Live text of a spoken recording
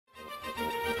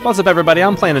What's up, everybody?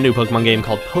 I'm playing a new Pokemon game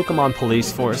called Pokemon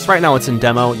Police Force. Right now it's in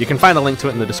demo. You can find a link to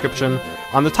it in the description.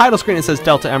 On the title screen it says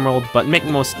Delta Emerald, but make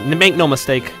no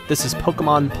mistake, this is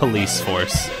Pokemon Police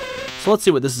Force. So let's see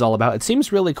what this is all about. It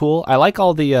seems really cool. I like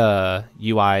all the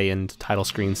UI and title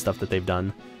screen stuff that they've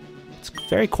done. It's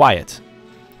very quiet.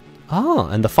 Oh,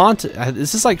 and the font,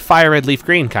 this is like fire red leaf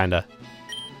green, kinda.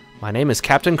 My name is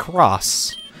Captain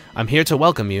Cross. I'm here to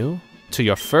welcome you to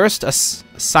your first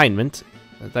assignment.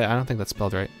 I don't think that's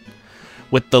spelled right.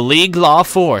 With the League Law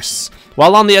Force.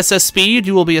 While on the SS Speed,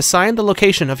 you will be assigned the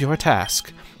location of your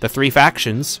task. The 3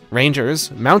 factions, Rangers,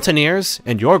 Mountaineers,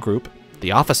 and your group,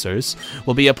 the Officers,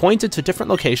 will be appointed to different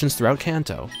locations throughout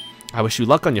Kanto. I wish you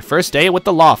luck on your first day with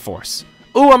the Law Force.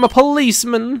 Ooh, I'm a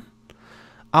policeman!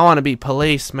 I want to be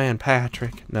Policeman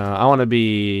Patrick. No, I want to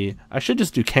be... I should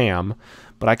just do Cam,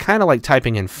 but I kind of like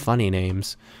typing in funny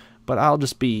names. But I'll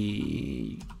just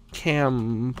be...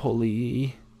 Cam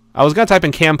Poli. I was gonna type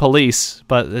in Cam Police,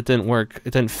 but it didn't work.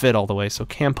 It didn't fit all the way, so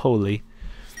Cam Poli.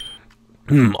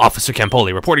 Officer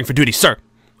Campoli, reporting for duty, sir.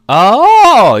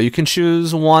 Oh, you can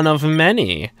choose one of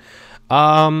many.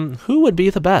 Who would be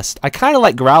the best? I kind of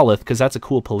like Growlithe, because that's a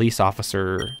cool police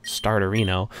officer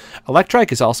starterino.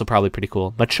 Electrike is also probably pretty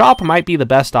cool. Machop might be the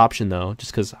best option, though,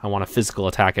 just because I want to physical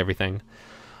attack everything.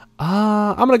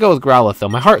 I'm gonna go with Growlithe, though.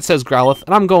 My heart says Growlithe,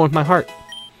 and I'm going with my heart.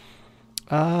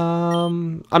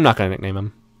 I'm not gonna nickname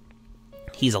him.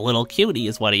 He's a little cutie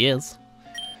is what he is.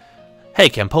 Hey,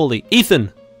 Campoli.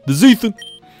 Ethan! This is Ethan!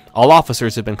 All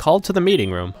officers have been called to the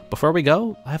meeting room. Before we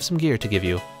go, I have some gear to give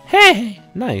you. Hey!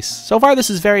 Nice. So far, this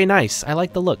is very nice. I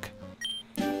like the look.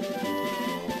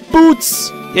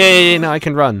 Boots! Yay, now I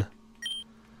can run.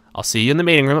 I'll see you in the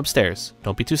meeting room upstairs.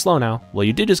 Don't be too slow now. Well,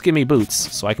 you did just give me boots,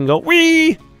 so I can go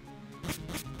whee!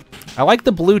 I like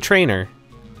the blue trainer.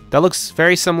 That looks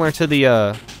very similar to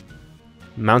the,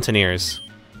 Mountaineers.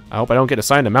 I hope I don't get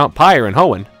assigned to Mount Pyre in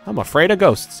Hoenn. I'm afraid of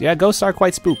ghosts. Yeah, ghosts are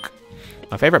quite spook.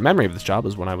 My favorite memory of this job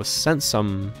is when I sent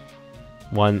some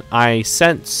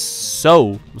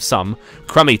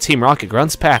crummy Team Rocket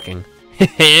grunts packing.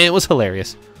 It was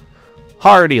hilarious.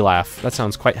 Hearty laugh. That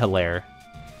sounds quite hilarious.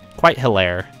 Quite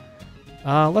hilarious.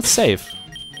 Let's save.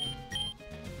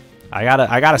 I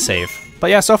gotta save. But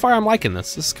yeah, so far I'm liking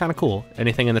this. This is kind of cool.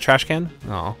 Anything in the trash can?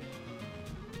 Oh.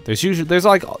 There's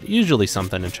usually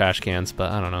something in trash cans,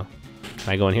 but I don't know. Can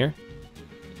I go in here?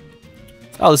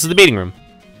 Oh, this is the meeting room.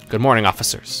 Good morning,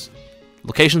 officers.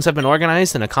 Locations have been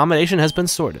organized and accommodation has been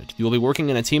sorted. You will be working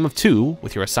in a team of 2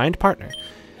 with your assigned partner.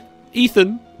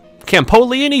 Ethan!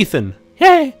 Campoli and Ethan!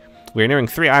 Yay! We are nearing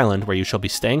 3 Island, where you shall be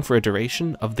staying for a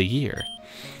duration of the year.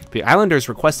 The Islanders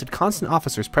requested constant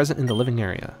officers present in the living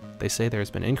area. They say there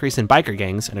has been an increase in biker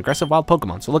gangs and aggressive wild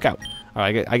Pokemon, so look out.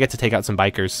 Alright, I get to take out some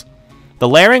bikers. The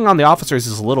layering on the officers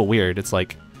is a little weird. It's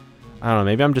like, I don't know,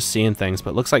 maybe I'm just seeing things,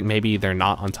 but it looks like maybe they're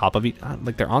not on top of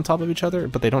they're on top of each other,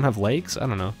 but they don't have legs? I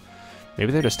don't know.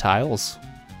 Maybe they're just tiles?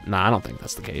 Nah, I don't think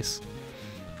that's the case.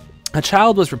 A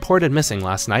child was reported missing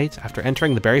last night after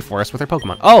entering the berry forest with her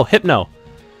Pokemon. Oh, Hypno!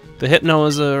 The Hypno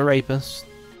is a rapist.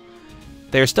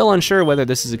 They are still unsure whether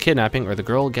this is a kidnapping or the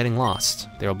girl getting lost.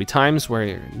 There will be times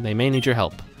where they may need your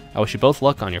help. I wish you both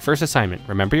luck on your first assignment.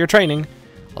 Remember your training.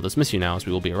 I'll dismiss you now as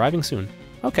we will be arriving soon.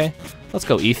 Okay, let's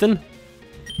go, Ethan.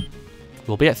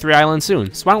 We'll be at 3 Islands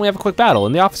soon, so why don't we have a quick battle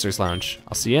in the officer's lounge?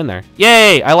 I'll see you in there.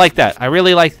 Yay! I like that. I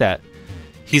really like that.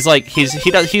 He's like,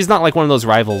 he's not like one of those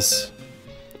rivals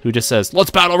who just says,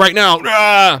 let's battle right now!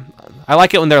 Ah! I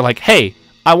like it when they're like, hey,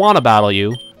 I want to battle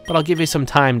you, but I'll give you some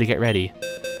time to get ready.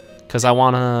 Because I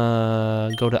want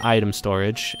to go to item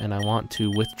storage, and I want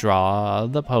to withdraw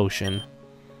the potion.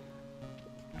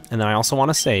 And then I also want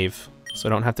to save, so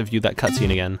I don't have to view that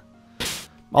cutscene again.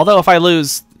 Although if I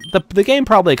lose, the game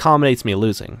probably accommodates me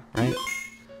losing, right?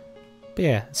 But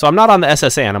yeah, so I'm not on the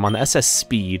SSN, I'm on the SS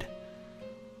Speed.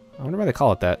 I wonder why they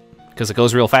call it that. Because it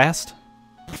goes real fast?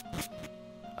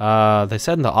 They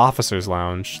said in the officer's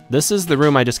lounge. This is the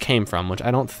room I just came from, which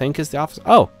I don't think is the office.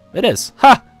 Oh, it is.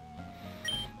 Ha!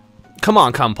 Come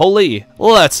on, Campoli.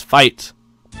 Let's fight.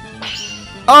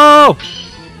 Oh!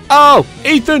 Oh!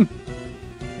 Ethan!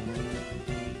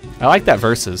 I like that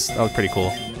versus. That was pretty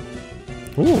cool.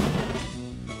 Ooh.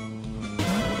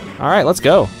 Alright, let's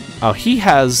go. Oh, he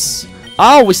has...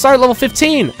 Oh, we started level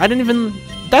 15! I didn't even...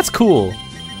 That's cool.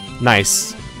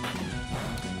 Nice.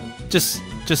 Just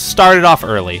started off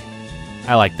early.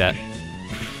 I like that.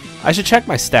 I should check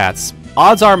my stats.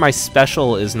 Odds are my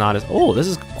special is not as... Oh, this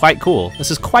is quite cool.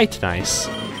 This is quite nice.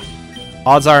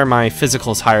 Odds are my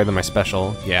physical is higher than my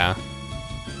special. Yeah.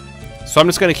 So I'm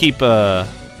just going to keep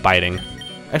biting.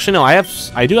 Actually, no,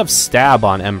 I do have stab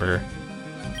on Ember.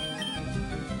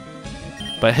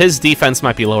 But his defense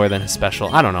might be lower than his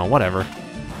special. I don't know, whatever.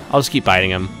 I'll just keep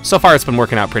biting him. So far, it's been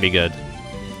working out pretty good.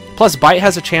 Plus, Bite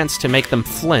has a chance to make them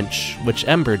flinch, which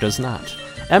Ember does not.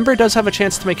 Ember does have a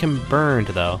chance to make him burned,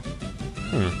 though.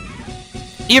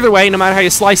 Either way, no matter how you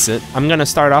slice it, I'm going to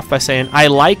start off by saying I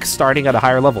like starting at a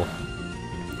higher level.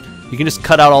 You can just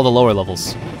cut out all the lower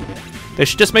levels. They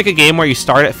should just make a game where you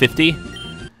start at 50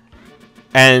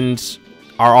 and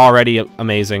are already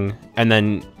amazing, and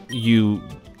then you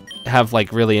have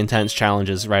like really intense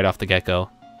challenges right off the get-go.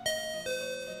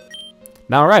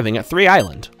 Now arriving at 3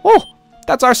 Island. Oh,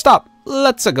 that's our stop.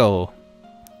 Let's go.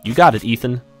 You got it,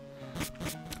 Ethan.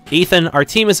 Ethan, our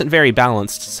team isn't very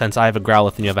balanced since I have a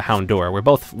Growlithe and you have a Houndour.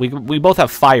 We both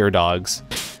have fire dogs.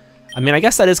 I mean, I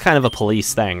guess that is kind of a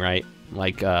police thing, right?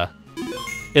 Like,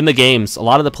 in the games, a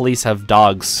lot of the police have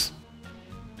dogs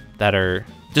that are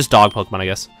just dog Pokemon, I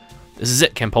guess. This is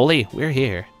it, Campoli. We're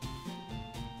here.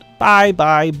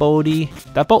 Bye-bye, Bodhi.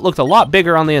 That boat looked a lot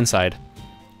bigger on the inside.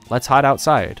 Let's hide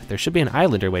outside. There should be an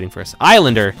Islander waiting for us.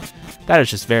 Islander? That is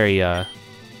just very,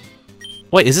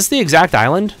 Wait, is this the exact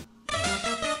island?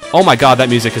 Oh my god, that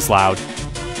music is loud.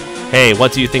 Hey,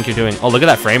 what do you think you're doing? Oh, look at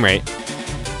that frame rate.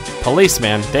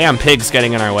 Policeman. Damn pigs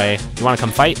getting in our way. You want to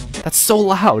come fight? That's so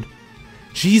loud.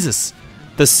 Jesus.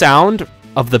 The sound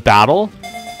of the battle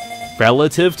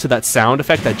relative to that sound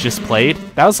effect that just played,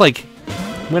 that was like...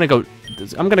 I'm gonna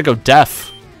go deaf.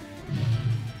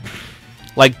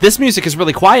 Like, this music is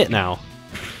really quiet now.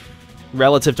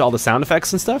 Relative to all the sound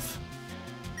effects and stuff.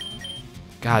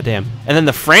 God damn. And then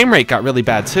the frame rate got really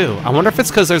bad too. I wonder if it's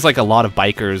because there's like a lot of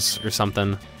bikers or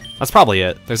something. That's probably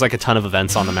it. There's like a ton of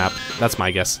events on the map. That's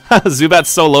my guess. Zubat's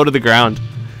so low to the ground.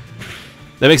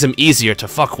 That makes him easier to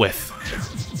fuck with.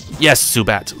 Yes,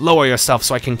 Zubat. Lower yourself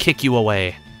so I can kick you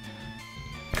away.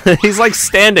 He's like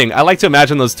standing. I like to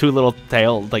imagine those two little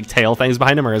tail things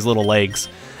behind him are his little legs.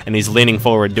 And he's leaning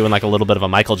forward doing like a little bit of a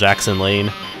Michael Jackson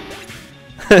lean.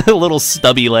 Little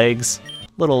stubby legs.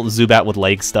 Little Zubat with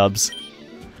leg stubs.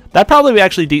 That'd probably be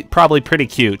actually probably pretty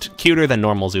cute. Cuter than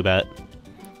normal Zubat.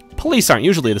 Police aren't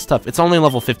usually this tough. It's only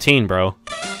level 15, bro.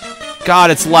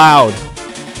 God, it's loud.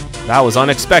 That was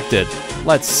unexpected.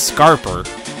 Let's scamper.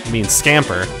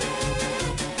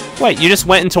 Wait, you just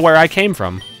went into where I came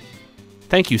from.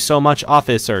 Thank you so much,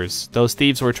 officers. Those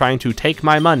thieves were trying to take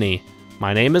my money.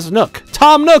 My name is Nook.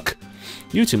 Tom Nook!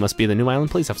 You two must be the New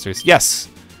Island police officers. Yes.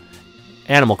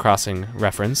 Animal Crossing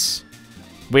reference.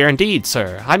 We are indeed,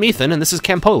 sir. I'm Ethan, and this is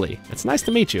Campoli. It's nice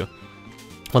to meet you.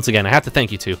 Once again, I have to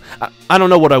thank you two. I don't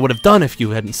know what I would have done if you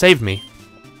hadn't saved me.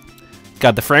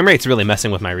 God, the frame rate's really messing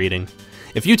with my reading.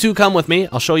 If you two come with me,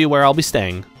 I'll show you where I'll be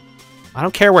staying. I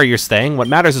don't care where you're staying. What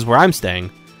matters is where I'm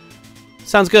staying.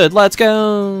 Sounds good. Let's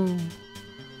go.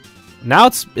 Now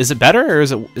is it better, or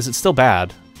is it still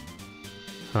bad?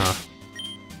 Huh.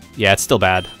 Yeah, it's still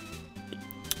bad.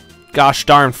 Gosh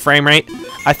darn frame rate.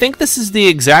 I think this is the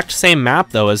exact same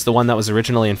map, though, as the one that was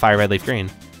originally in Fire Red Leaf Green.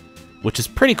 Which is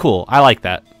pretty cool. I like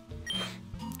that.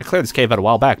 I cleared this cave out a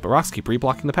while back, but rocks keep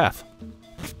re-blocking the path.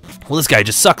 Well, this guy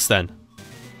just sucks, then.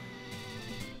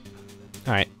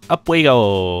 Alright, up we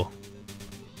go.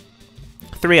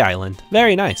 3 Island.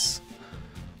 Very nice.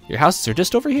 Your houses are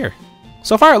just over here.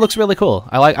 So far, it looks really cool.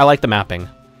 I like the mapping.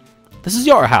 This is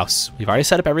your house. We've already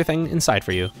set up everything inside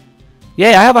for you.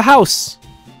 Yay, I have a house!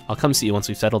 I'll come see you once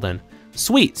we've settled in.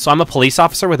 Sweet, so I'm a police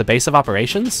officer with a base of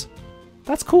operations?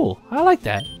 That's cool. I like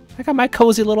that. I got my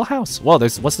cozy little house. Whoa,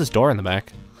 what's this door in the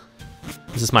back?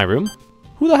 Is this my room?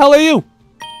 Who the hell are you?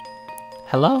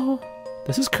 Hello?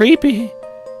 This is creepy.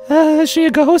 Is she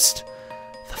a ghost?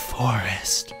 The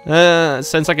forest.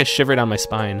 Sends like a shiver down my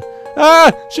spine.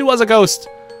 Ah, she was a ghost.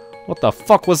 What the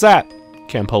fuck was that?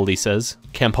 Campoli says.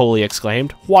 Campoli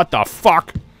exclaimed. What the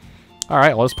fuck?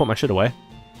 Alright, well, let's put my shit away.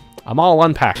 I'm all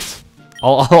unpacked.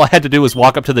 All I had to do was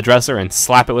walk up to the dresser and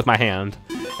slap it with my hand.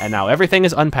 And now everything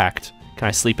is unpacked. Can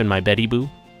I sleep in my Betty Boo?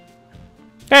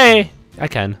 Hey! I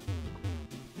can.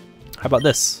 How about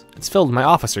this? It's filled with my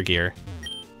officer gear.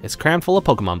 It's crammed full of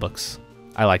Pokemon books.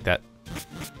 I like that.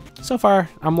 So far,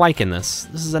 I'm liking this.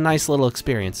 This is a nice little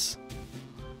experience.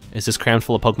 Is this crammed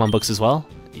full of Pokemon books as well?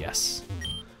 Yes.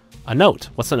 A note.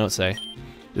 What's the note say?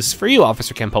 This is for you,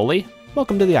 Officer Campoli.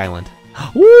 Welcome to the island.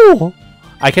 Woo!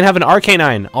 I can have an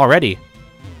Arcanine already.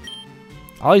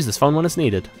 I'll use this phone when it's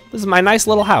needed. This is my nice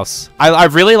little house. I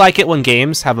really like it when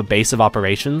games have a base of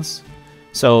operations.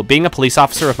 So being a police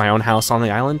officer with my own house on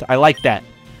the island, I like that.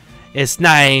 It's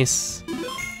nice.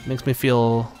 Makes me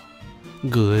feel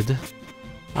good.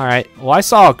 Alright, well, I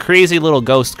saw a crazy little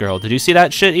ghost girl. Did you see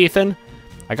that shit, Ethan?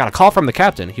 I got a call from the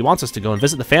captain. He wants us to go and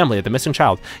visit the family of the missing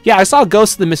child. Yeah, I saw a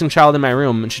ghost of the missing child in my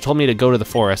room, and she told me to go to the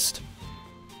forest.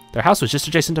 Their house was just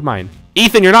adjacent to mine.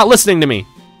 Ethan, you're not listening to me!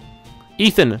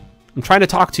 Ethan, I'm trying to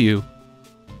talk to you.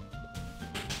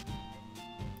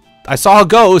 I saw a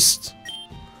ghost!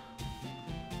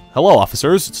 Hello,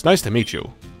 officers. It's nice to meet you.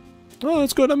 Oh,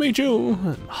 it's good to meet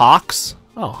you. Hawks?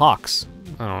 Oh, Hawks.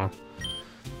 I don't know.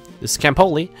 This is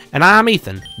Campoli, and I'm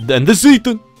Ethan. And this is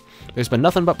Ethan! There's been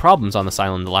nothing but problems on this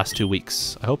island the last 2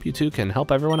 weeks. I hope you two can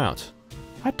help everyone out.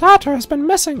 My daughter has been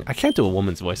missing. I can't do a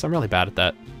woman's voice. I'm really bad at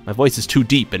that. My voice is too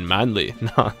deep and manly.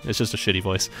 No, it's just a shitty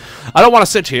voice. I don't want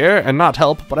to sit here and not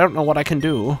help, but I don't know what I can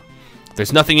do.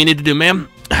 There's nothing you need to do, ma'am.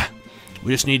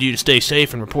 We just need you to stay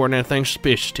safe and report anything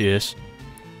suspicious.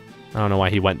 I don't know why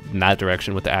he went in that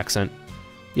direction with the accent.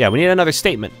 Yeah, we need another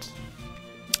statement.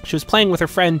 She was playing with her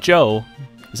friend Joe.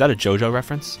 Is that a JoJo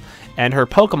reference? And her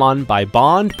Pokemon by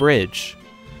Bond Bridge.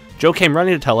 Joe came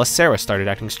running to tell us Sarah started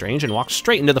acting strange and walked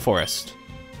straight into the forest.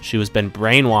 She was been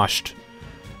brainwashed.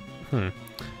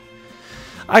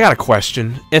 I got a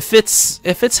question. If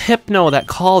it's Hypno that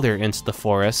called her into the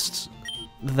forest,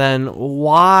 then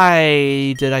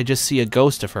why did I just see a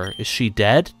ghost of her? Is she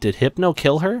dead? Did Hypno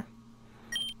kill her?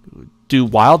 Do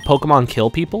wild Pokemon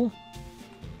kill people?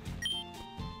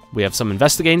 We have some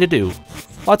investigating to do.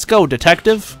 Let's go,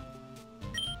 detective.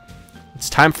 It's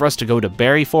time for us to go to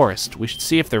Berry Forest. We should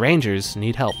see if the rangers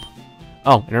need help.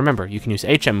 Oh, and remember, you can use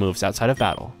HM moves outside of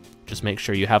battle. Just make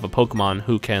sure you have a Pokemon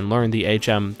who can learn the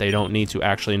HM. They don't need to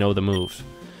actually know the move.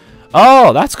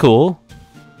 Oh, that's cool.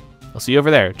 I'll see you over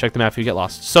there. Check the map if you get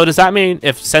lost. So does that mean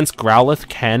since Growlithe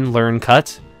can learn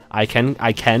cut, I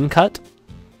can cut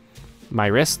my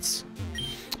wrists?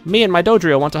 Me and my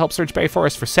Dodrio want to help search Berry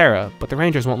Forest for Sarah, but the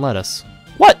rangers won't let us.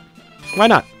 What? Why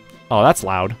not? Oh, that's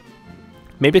loud.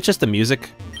 Maybe it's just the music.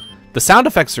 The sound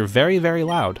effects are very, very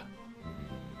loud.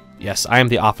 Yes, I am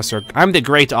the officer. I'm the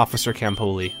great Officer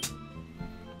Campoli.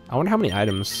 I wonder how many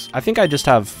items. I think I just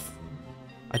have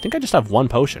one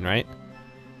potion, right?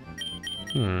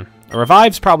 A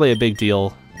revive's probably a big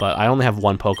deal, but I only have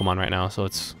one Pokemon right now, so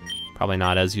it's probably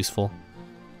not as useful.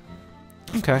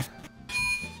 Okay.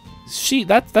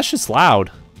 That's just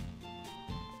loud.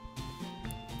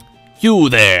 You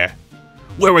there!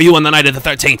 Where were you on the night of the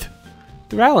 13th?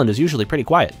 The island is usually pretty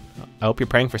quiet. I hope you're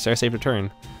praying for Sarah's safe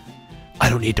return. I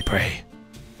don't need to pray.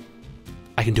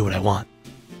 I can do what I want.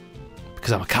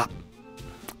 Because I'm a cop.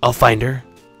 I'll find her.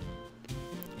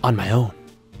 On my own.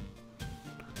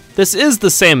 This is the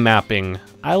same mapping.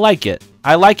 I like it.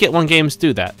 I like it when games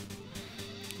do that.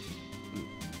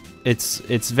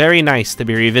 It's very nice to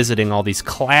be revisiting all these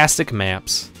classic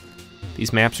maps.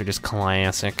 These maps are just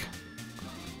classic.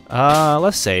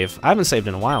 Let's save. I haven't saved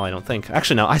in a while, I don't think.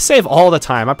 Actually, no. I save all the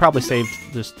time. I probably saved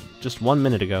just 1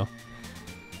 minute ago.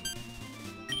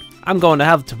 I'm going to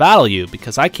have to battle you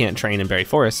because I can't train in Berry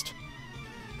Forest.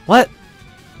 What?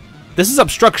 This is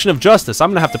obstruction of justice. I'm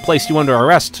going to have to place you under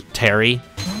arrest, Terry.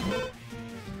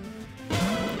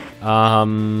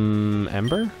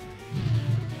 Ember?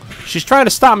 She's trying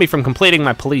to stop me from completing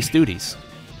my police duties.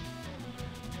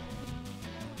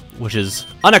 Which is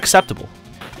unacceptable.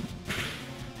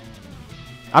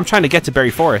 I'm trying to get to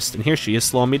Berry Forest, and here she is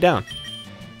slowing me down.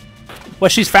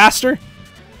 What, she's faster?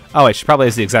 Oh wait, she probably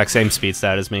has the exact same speed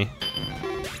stat as me.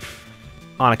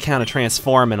 On account of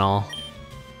transform and all.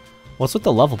 What's with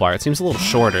the level bar? It seems a little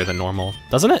shorter than normal,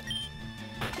 doesn't it?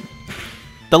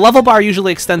 The level bar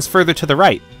usually extends further to the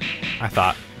right, I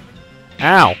thought.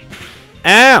 Ow.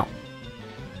 Ow!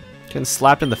 Getting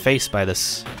slapped in the face by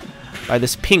this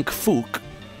pink fook.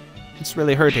 It's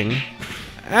really hurting.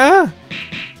 Ah!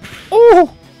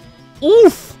 Oh!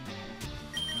 Oof!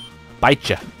 Bite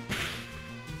ya.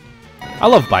 I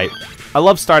love Bite. I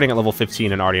love starting at level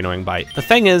 15 and already knowing Bite. The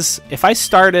thing is, if I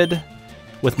started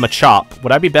with Machop,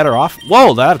 would I be better off?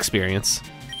 Whoa, that experience.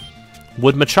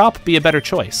 Would Machop be a better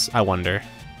choice, I wonder?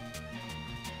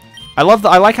 I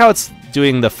like how it's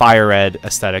doing the Fire Red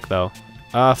aesthetic, though.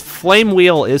 Flame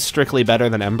Wheel is strictly better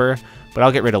than Ember, but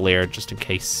I'll get rid of Leer just in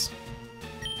case.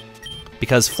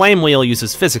 Because Flame Wheel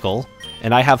uses physical,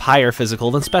 and I have higher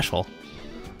physical than special.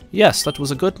 Yes, that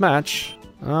was a good match.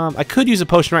 I could use a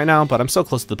potion right now, but I'm so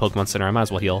close to the Pokemon Center, I might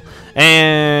as well heal.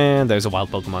 And there's a wild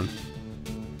Pokemon.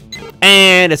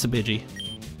 And it's a Pidgey.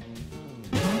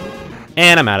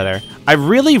 And I'm out of there. I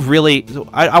really,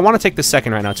 I want to take this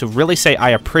second right now to really say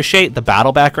I appreciate the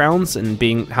battle backgrounds and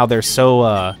being how they're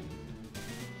so,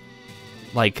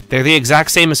 like, they're the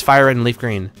exact same as Fire Red and Leaf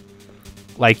Green.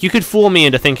 Like, you could fool me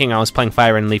into thinking I was playing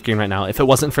Fire Red and Leaf Green right now if it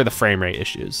wasn't for the frame rate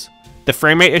issues. The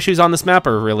frame rate issues on this map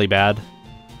are really bad.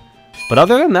 But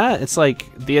other than that, it's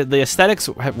like, the aesthetics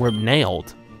were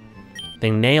nailed. They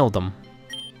nailed them.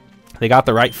 They got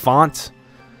the right font.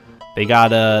 They got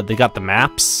the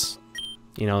maps.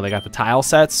 You know, they got the tile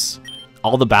sets.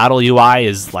 All the battle UI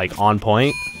is, like, on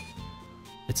point.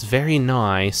 It's very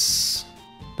nice.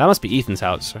 That must be Ethan's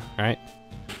house, right?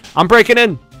 I'm breaking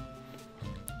in!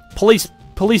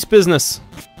 Police business.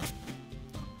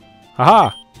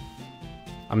 Haha!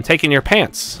 I'm taking your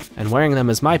pants and wearing them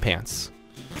as my pants.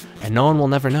 And no one will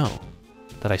never know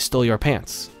that I stole your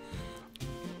pants.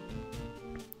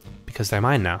 Because they're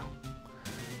mine now.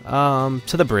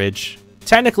 To the bridge.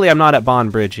 Technically, I'm not at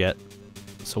Bond Bridge yet.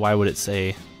 So why would it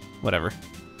say... Whatever.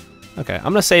 Okay, I'm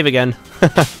gonna save again.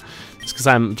 Just because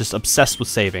I'm just obsessed with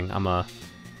saving. I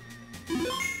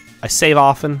save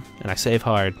often, and I save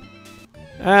hard.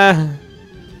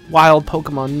 Wild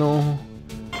Pokemon, no.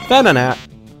 Venonat.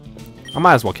 I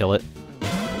might as well kill it.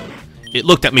 It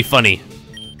looked at me funny.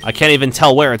 I can't even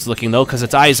tell where it's looking, though, because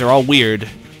its eyes are all weird.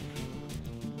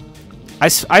 I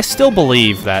still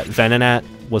believe that Venonat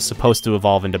was supposed to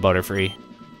evolve into Butterfree.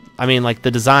 I mean, like,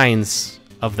 the designs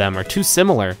of them are too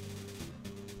similar.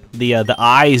 The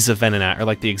eyes of Venonat are,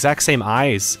 like, the exact same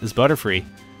eyes as Butterfree.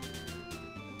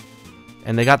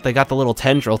 And they got the little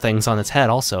tendril things on its head,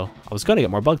 also. I was gonna get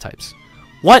more bug types.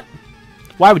 What?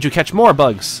 Why would you catch more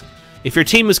bugs? If your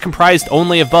team is comprised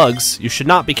only of bugs, you should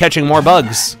not be catching more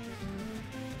bugs.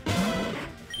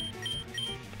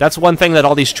 That's one thing that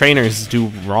all these trainers do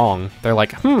wrong. They're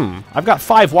like, I've got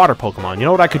 5 water Pokemon. You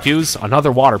know what I could use?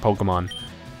 Another water Pokemon.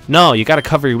 No, you gotta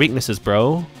cover your weaknesses,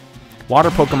 bro. Water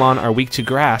Pokemon are weak to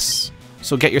grass,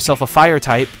 so get yourself a fire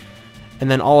type, and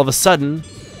then all of a sudden,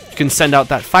 you can send out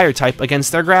that fire type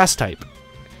against their grass type.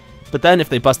 But then if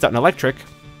they bust out an electric,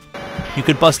 you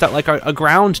could bust out like a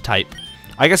ground type.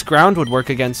 I guess ground would work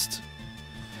against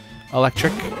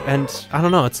electric, and I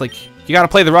don't know, it's like, you gotta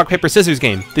play the rock, paper, scissors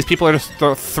game. These people are just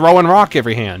throwing rock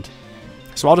every hand.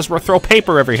 So I'll just throw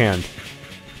paper every hand.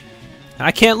 And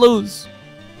I can't lose.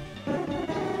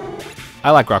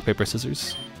 I like rock, paper,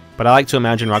 scissors. But I like to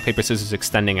imagine rock, paper, scissors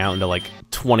extending out into like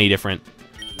 20 different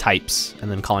types and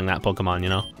then calling that Pokemon, you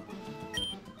know?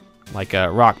 Like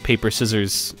rock, paper,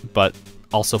 scissors, but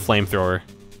also flamethrower.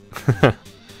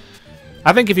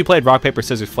 I think if you played rock, paper,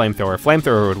 scissors,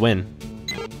 flamethrower would win.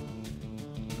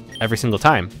 Every single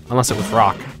time, unless it was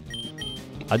rock.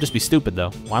 I'd just be stupid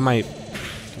though. Why am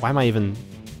I even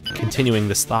continuing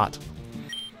this thought?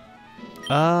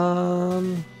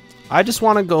 I just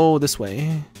want to go this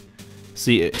way.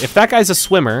 See, if that guy's a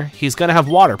swimmer, he's gonna have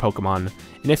water Pokemon,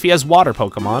 and if he has water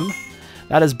Pokemon,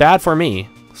 that is bad for me.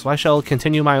 So I shall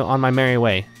continue on my merry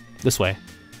way, this way.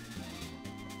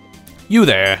 You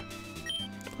there?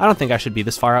 I don't think I should be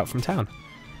this far out from town.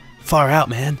 Far out,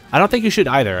 man. I don't think you should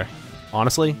either,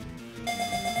 honestly.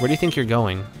 Where do you think you're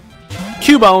going?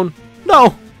 Cubone!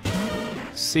 No!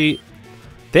 See,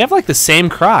 they have like the same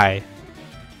cry.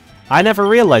 I never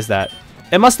realized that.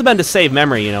 It must have been to save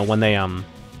memory, you know, when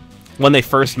they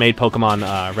first made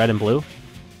Pokemon Red and Blue.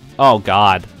 Oh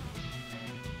god.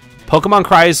 Pokemon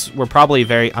cries were probably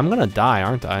very... I'm gonna die,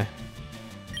 aren't I?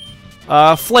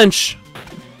 Flinch!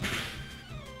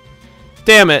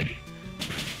 Damn it!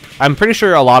 I'm pretty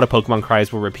sure a lot of Pokemon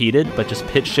cries were repeated, but just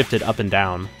pitch shifted up and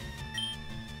down.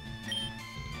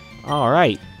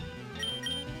 Alright.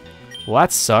 Well,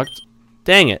 that sucked.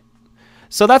 Dang it.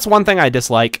 So that's one thing I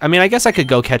dislike. I mean, I guess I could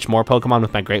go catch more Pokemon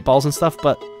with my Great Balls and stuff,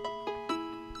 but...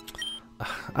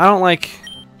 I don't like...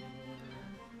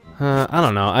 I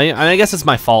don't know. I guess it's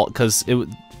my fault, because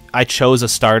I chose a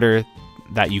starter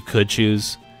that you could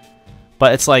choose.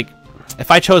 But it's like, if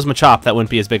I chose Machop, that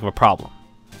wouldn't be as big of a problem.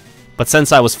 But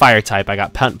since I was Fire-type, I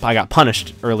got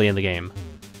punished early in the game.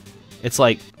 It's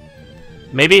like...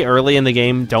 Maybe early in the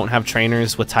game, don't have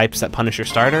trainers with types that punish your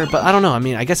starter, but I don't know. I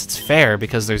mean, I guess it's fair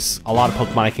because there's a lot of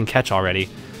Pokemon I can catch already.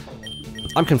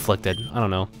 I'm conflicted. I don't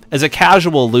know. As a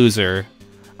casual loser,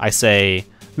 I say,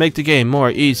 make the game more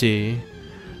easy.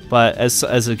 But as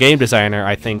a game designer,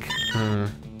 I think,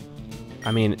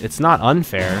 I mean, it's not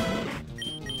unfair.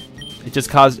 It just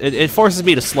it forces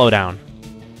me to slow down.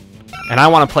 And I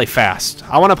want to play fast.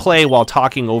 I want to play while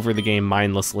talking over the game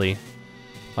mindlessly.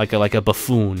 Like a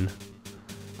buffoon.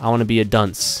 I want to be a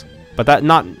dunce. But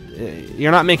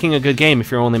you're not making a good game if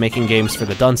you're only making games for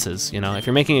the dunces, you know? If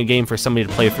you're making a game for somebody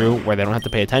to play through where they don't have to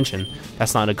pay attention,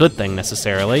 that's not a good thing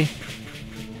necessarily.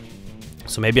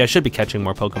 So maybe I should be catching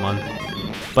more Pokemon.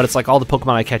 But it's like all the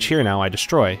Pokemon I catch here now, I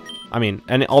destroy. I mean,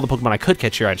 and all the Pokemon I could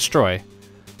catch here, I destroy.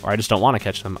 Or I just don't want to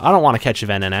catch them. I don't want to catch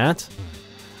Venonat.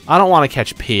 I don't want to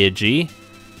catch Pidgey.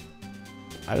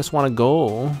 I just want to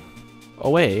go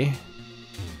away.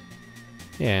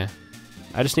 Yeah.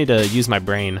 I just need to use my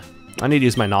brain. I need to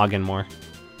use my noggin more.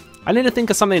 I need to think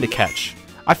of something to catch.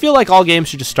 I feel like all games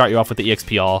should just start you off with the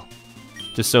EXP all.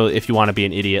 Just so if you want to be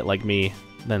an idiot like me,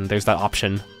 then there's that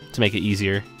option. to make it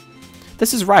easier.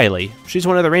 This is Riley. She's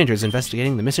one of the rangers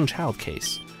investigating the missing child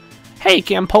case. Hey,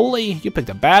 Campoli, you picked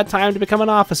a bad time to become an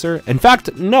officer. In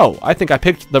fact, no, I think I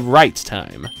picked the right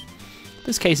time.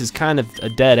 This case is kind of a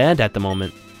dead end at the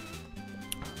moment.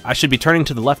 I should be turning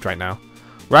to the left right now.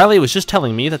 Riley was just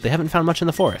telling me that they haven't found much in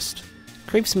the forest.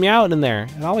 Creeps me out in there.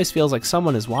 It always feels like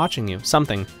someone is watching you.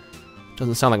 Something.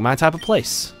 Doesn't sound like my type of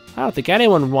place. I don't think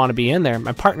anyone would want to be in there.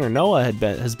 My partner Noah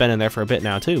has been in there for a bit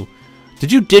now too.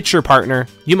 Did you ditch your partner?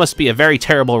 You must be a very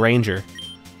terrible ranger.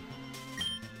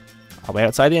 I'll wait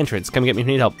outside the entrance. Come get me if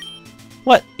you need help.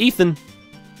 What? Ethan?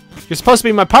 You're supposed to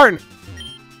be my partner.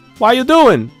 What are you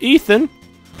doing? Ethan?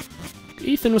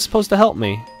 Ethan was supposed to help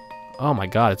me. Oh my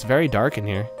god, it's very dark in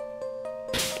here.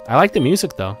 I like the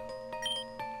music though.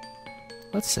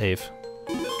 Let's save.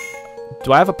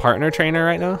 Do I have a partner trainer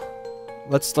right now?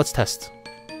 Let's test.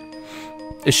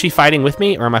 Is she fighting with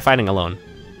me or am I fighting alone?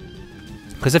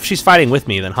 Because if she's fighting with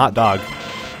me, then hot dog.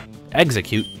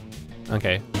 Execute.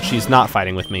 Okay, she's not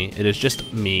fighting with me. It is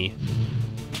just me.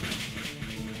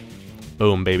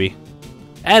 Boom, baby.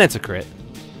 And it's a crit.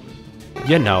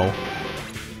 You know.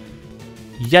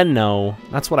 You know.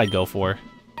 That's what I go for.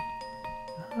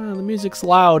 The music's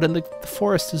loud and the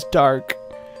forest is dark.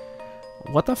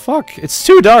 What the fuck? It's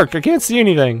too dark. I can't see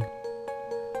anything.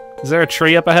 Is there a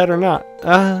tree up ahead or not?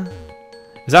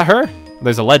 Is that her?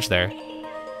 There's a ledge there.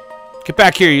 Get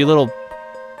back here, you little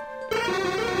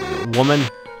woman.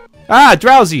 Ah,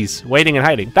 drowsies! Waiting and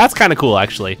hiding. That's kind of cool,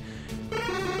 actually.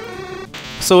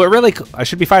 So it really... I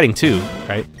should be fighting too,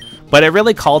 right? But it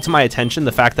really called to my attention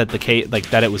the fact that the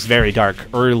that it was very dark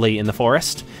early in the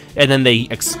forest, and then they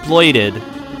exploited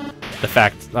the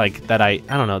fact, like, that I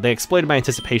don't know, they exploited my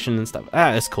anticipation and stuff.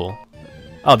 Ah, it's cool.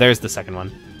 Oh, there's the second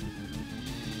one.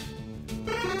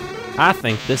 I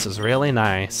think this is really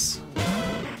nice.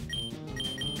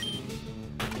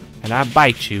 And I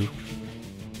bite you.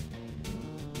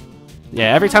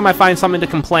 Yeah, every time I find something to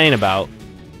complain about,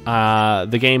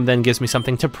 the game then gives me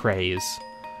something to praise.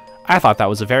 I thought that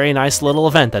was a very nice little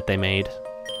event that they made.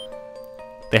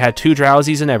 They had 2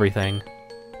 drowsies and everything.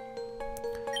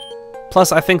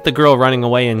 Plus, I think the girl running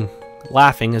away and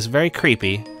laughing is very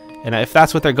creepy. And if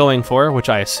that's what they're going for, which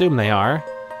I assume they are,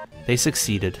 they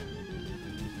succeeded.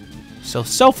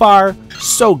 So far,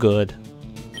 so good.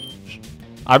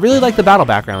 I really like the battle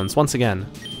backgrounds, once again.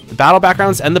 The battle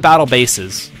backgrounds and the battle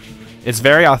bases. It's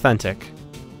very authentic.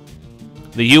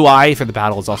 The UI for the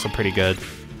battle is also pretty good.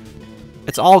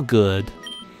 It's all good.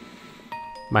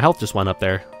 My health just went up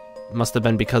there. It must have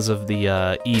been because of the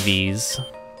EVs.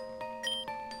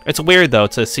 It's weird though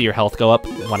to see your health go up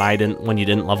when you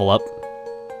didn't level up.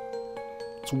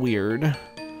 It's weird.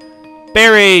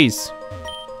 Berries!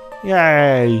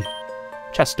 Yay!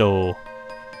 Chesto.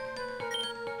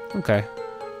 Okay.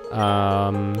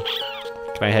 Can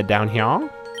I head down here?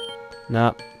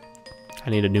 No. I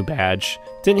need a new badge.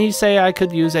 Didn't he say I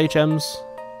could use HMs?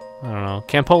 I don't know.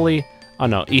 Campoli? Oh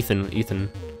no,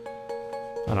 Ethan.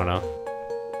 I don't know.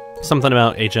 Something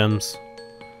about HMs.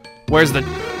 Where's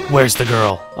the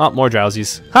girl? Oh, more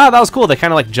drowsies. Ha, that was cool. They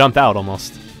kind of like jumped out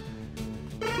almost.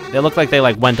 They looked like they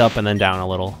like went up and then down a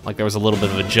little. Like there was a little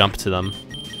bit of a jump to them.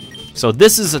 So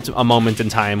this is a moment in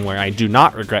time where I do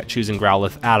not regret choosing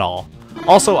Growlithe at all.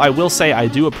 Also, I will say I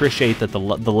do appreciate that the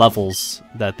levels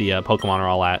that the Pokemon are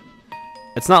all at.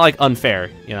 It's not like unfair,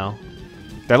 you know.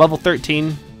 They're level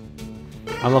 13.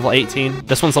 I'm level 18.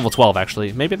 This one's level 12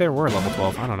 actually. Maybe they were level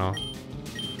 12. I don't know.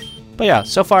 But yeah,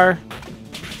 so far,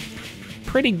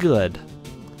 pretty good.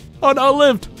 Oh no, I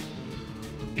lived.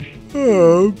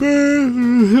 Oh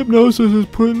man, hypnosis is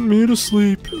putting me to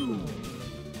sleep.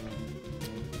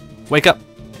 Wake up.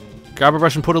 Grab a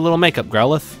brush and put a little makeup,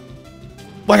 Growlithe.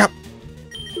 Wake up.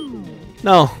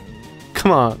 No.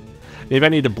 Come on. Maybe I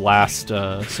need to blast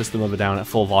System of a Down at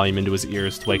full volume into his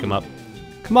ears to wake him up.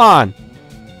 Come on.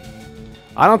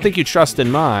 I don't think you trust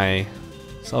in my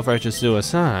self-righteous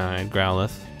suicide,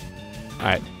 Growlithe.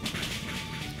 Alright.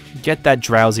 Get that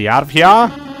drowsy out of here.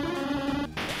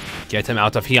 Get him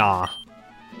out of here.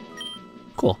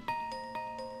 Cool.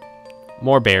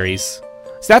 More berries.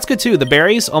 So that's good too. The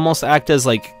berries almost act as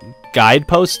like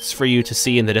guideposts for you to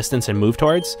see in the distance and move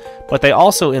towards, but they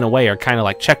also in a way are kind of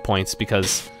like checkpoints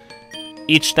because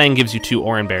each thing gives you 2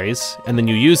 orange berries, and then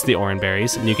you use the orange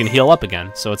berries and you can heal up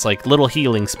again. So it's like little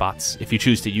healing spots if you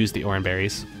choose to use the orange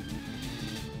berries.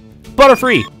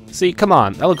 Butterfree! See, come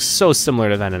on. That looks so similar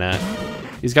to Venonat.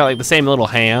 He's got like the same little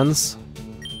hands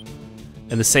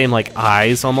and the same like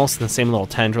eyes almost, and the same little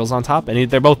tendrils on top, and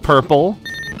they're both purple.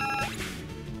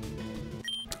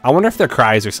 I wonder if their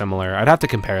cries are similar. I'd have to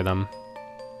compare them.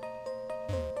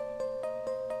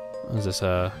 What is this?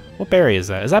 What berry is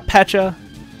that? Is that Pecha?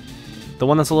 The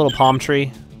one that's a little palm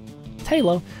tree.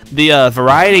 Halo. The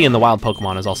variety in the wild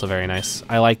Pokemon is also very nice.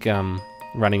 I like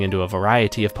running into a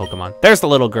variety of Pokemon. There's the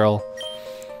little girl.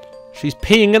 She's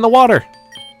peeing in the water.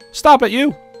 Stop it,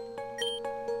 you!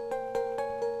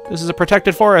 This is a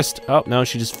protected forest. Oh, no,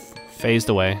 she just phased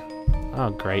away. Oh,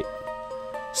 great.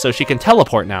 So she can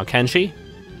teleport now, can she?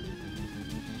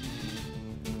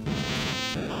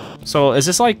 So is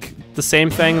this like the same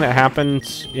thing that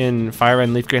happened in Fire Red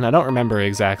and Leaf Green? I don't remember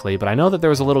exactly, but I know that there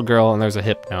was a little girl and there's a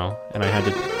Hypno, and I had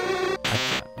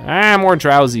to... more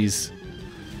drowsies.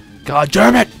 God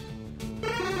damn it!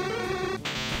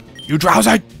 You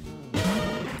drowsy!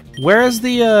 Where's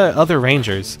the other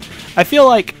rangers? I feel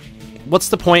like, what's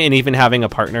the point in even having a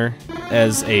partner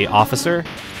as a officer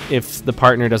if the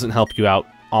partner doesn't help you out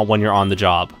when you're on the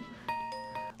job?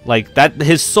 Like that,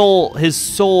 his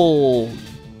sole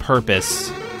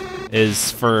purpose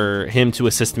is for him to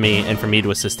assist me and for me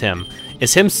to assist him.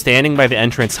 Is him standing by the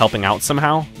entrance helping out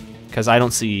somehow? Because I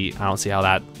don't see how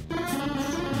that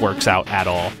works out at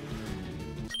all.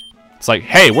 It's like,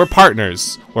 hey, we're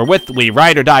partners. We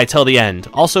ride or die till the end.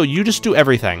 Also, you just do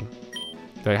everything.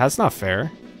 Like, that's not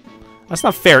fair. That's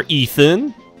not fair,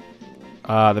 Ethan.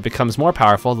 That becomes more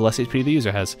powerful the less HP the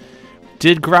user has.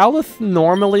 Did Growlithe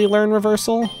normally learn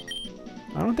Reversal?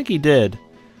 I don't think he did.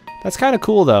 That's kind of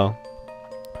cool, though,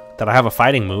 that I have a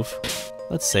fighting move.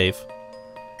 Let's save.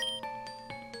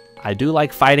 I do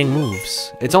like fighting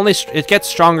moves. It gets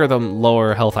stronger the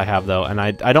lower health I have, though, and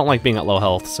I don't like being at low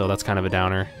health, so that's kind of a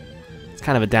downer. It's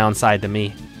kind of a downside to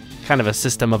me. Kind of a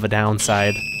system of a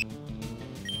downside.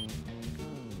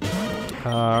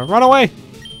 Run away!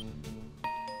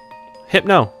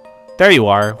 Hypno, there you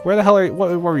are. Where the hell are you?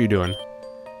 What were you doing?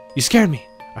 You scared me.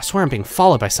 I swear I'm being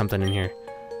followed by something in here.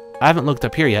 I haven't looked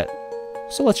up here yet,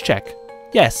 so let's check.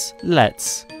 Yes,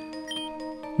 let's.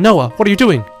 Noah, what are you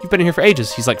doing? You've been in here for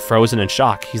ages. He's like frozen in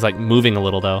shock. He's like moving a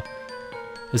little though.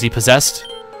 Is he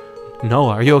possessed?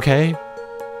 Noah, are you okay?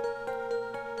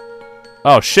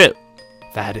 Oh shit.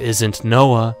 That isn't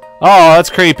Noah. Oh,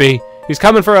 that's creepy. He's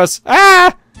coming for us.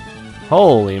 Ah!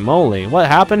 Holy moly, what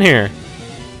happened here?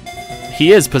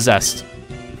 He is possessed.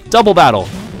 Double battle.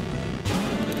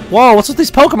 Whoa, what's with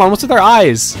these Pokemon? What's with their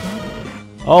eyes?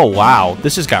 Oh wow,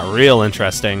 this just got real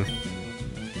interesting.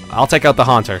 I'll take out the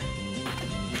Haunter.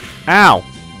 Ow!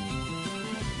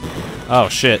 Oh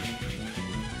shit.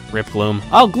 Rip Gloom.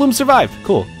 Oh, Gloom survived.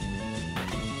 Cool.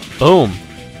 Boom.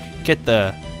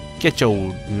 Get your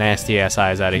nasty ass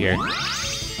eyes out of here.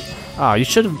 Oh, you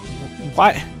should have.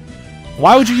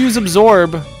 Why would you use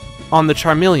Absorb on the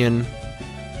Charmeleon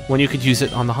when you could use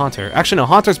it on the Haunter? Actually, no.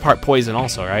 Haunter's part poison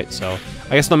also, right? So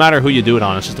I guess no matter who you do it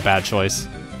on, it's just a bad choice.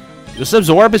 This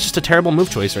Absorb is just a terrible move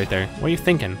choice right there. What are you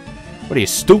thinking? What are you,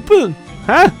 stupid?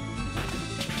 Huh?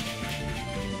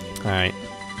 Alright.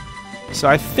 So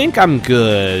I think I'm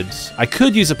good. I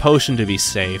could use a potion to be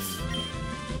safe,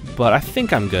 but I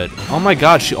think I'm good. Oh my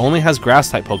god, she only has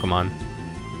Grass-type Pokemon.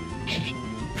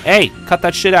 Hey, cut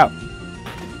that shit out.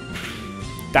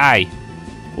 Die.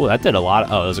 Oh, that did a lot.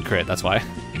 Oh, it was a crit, that's why.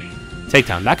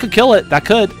 Takedown. That could kill it. That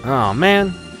could. Oh,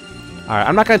 man. Alright,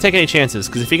 I'm not going to take any chances,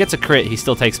 because if he gets a crit, he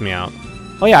still takes me out.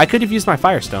 Oh yeah, I could have used my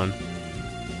Firestone.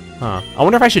 Huh. I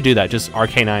wonder if I should do that, just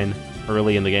Arcanine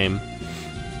early in the game.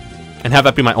 And have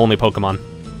that be my only Pokemon.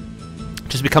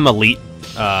 Just become elite,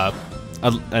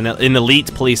 an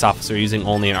elite police officer using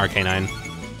only an Arcanine.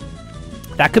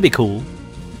 That could be cool.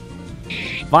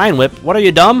 Vine Whip, what are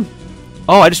you, dumb?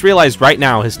 Oh, I just realized right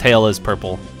now his tail is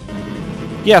purple.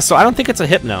 Yeah, so I don't think it's a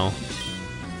Hypno.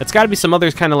 It's gotta be some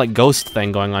other kind of like ghost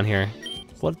thing going on here.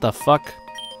 What the fuck?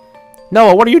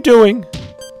 Noah, what are you doing?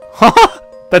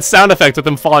 That sound effect with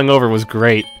him falling over was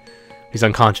great. He's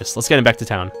unconscious. Let's get him back to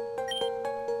town.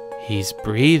 He's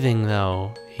breathing,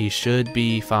 though. He should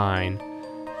be fine.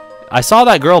 I saw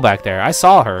that girl back there. I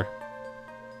saw her.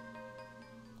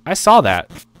 I saw that.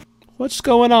 What's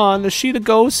going on? Is she the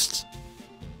ghost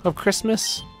of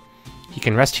Christmas? He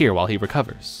can rest here while he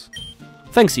recovers.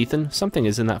 Thanks, Ethan. Something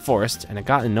is in that forest, and it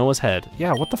got in Noah's head.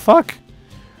 Yeah, what the fuck?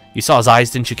 You saw his eyes,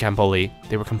 didn't you, Campoli?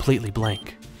 They were completely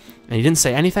blank. And he didn't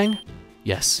say anything?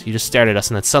 Yes, he just stared at us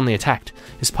and then suddenly attacked.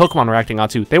 His Pokemon were acting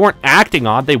odd, too. They weren't acting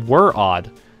odd, they were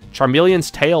odd. Charmeleon's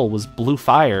tail was blue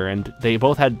fire, and they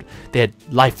had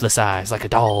lifeless eyes, like a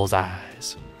doll's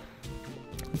eyes.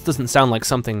 This doesn't sound like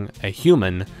something a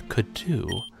human could do.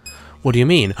 What do you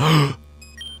mean?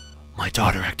 My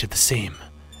daughter acted the same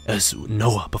as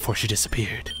Noah before she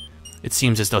disappeared. It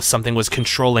seems as though something was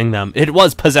controlling them. It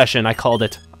was possession, I called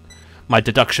it. My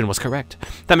deduction was correct.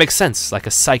 That makes sense, like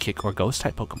a psychic or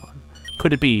ghost-type Pokemon.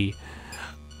 Could it be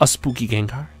a spooky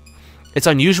Gengar? It's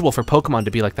unusual for Pokemon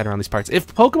to be like that around these parts.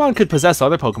 If Pokemon could possess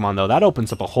other Pokemon, though, that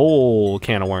opens up a whole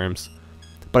can of worms.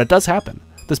 But it does happen.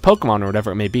 This Pokemon, or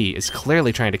whatever it may be, is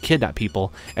clearly trying to kidnap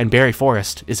people, and Berry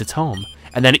Forest is its home.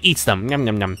 And then it eats them. Yum,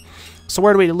 yum, yum. So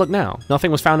where do we look now?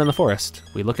 Nothing was found in the forest.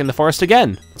 We look in the forest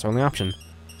again. That's our only option.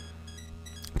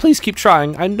 Please keep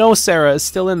trying. I know Sarah is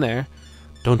still in there.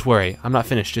 Don't worry. I'm not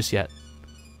finished just yet.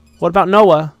 What about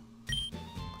Noah?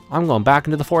 I'm going back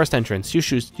into the forest entrance. You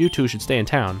two should stay in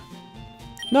town.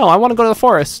 No, I want to go to the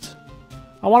forest.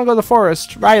 I want to go to the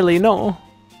forest. Riley, no.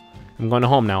 I'm going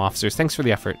home now, officers. Thanks for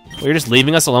the effort. Well, you're just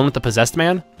leaving us alone with the possessed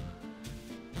man?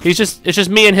 It's just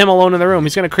me and him alone in the room.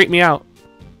 He's going to creep me out.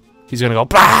 He's going to go,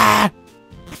 bah!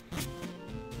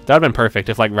 That would have been perfect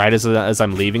if, like, right as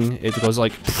I'm leaving, it goes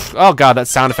like, oh god, that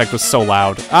sound effect was so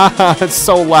loud. Ah, it's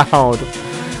so loud.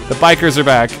 The bikers are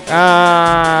back.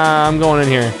 Ah, I'm going in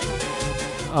here.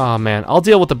 Oh man, I'll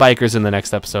deal with the bikers in the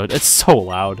next episode. It's so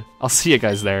loud. I'll see you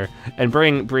guys there, and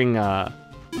bring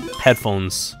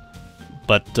headphones,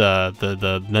 but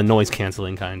the noise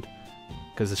canceling kind,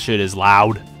 because the shit is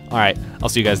loud. All right, I'll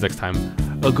see you guys next time.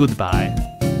 Goodbye.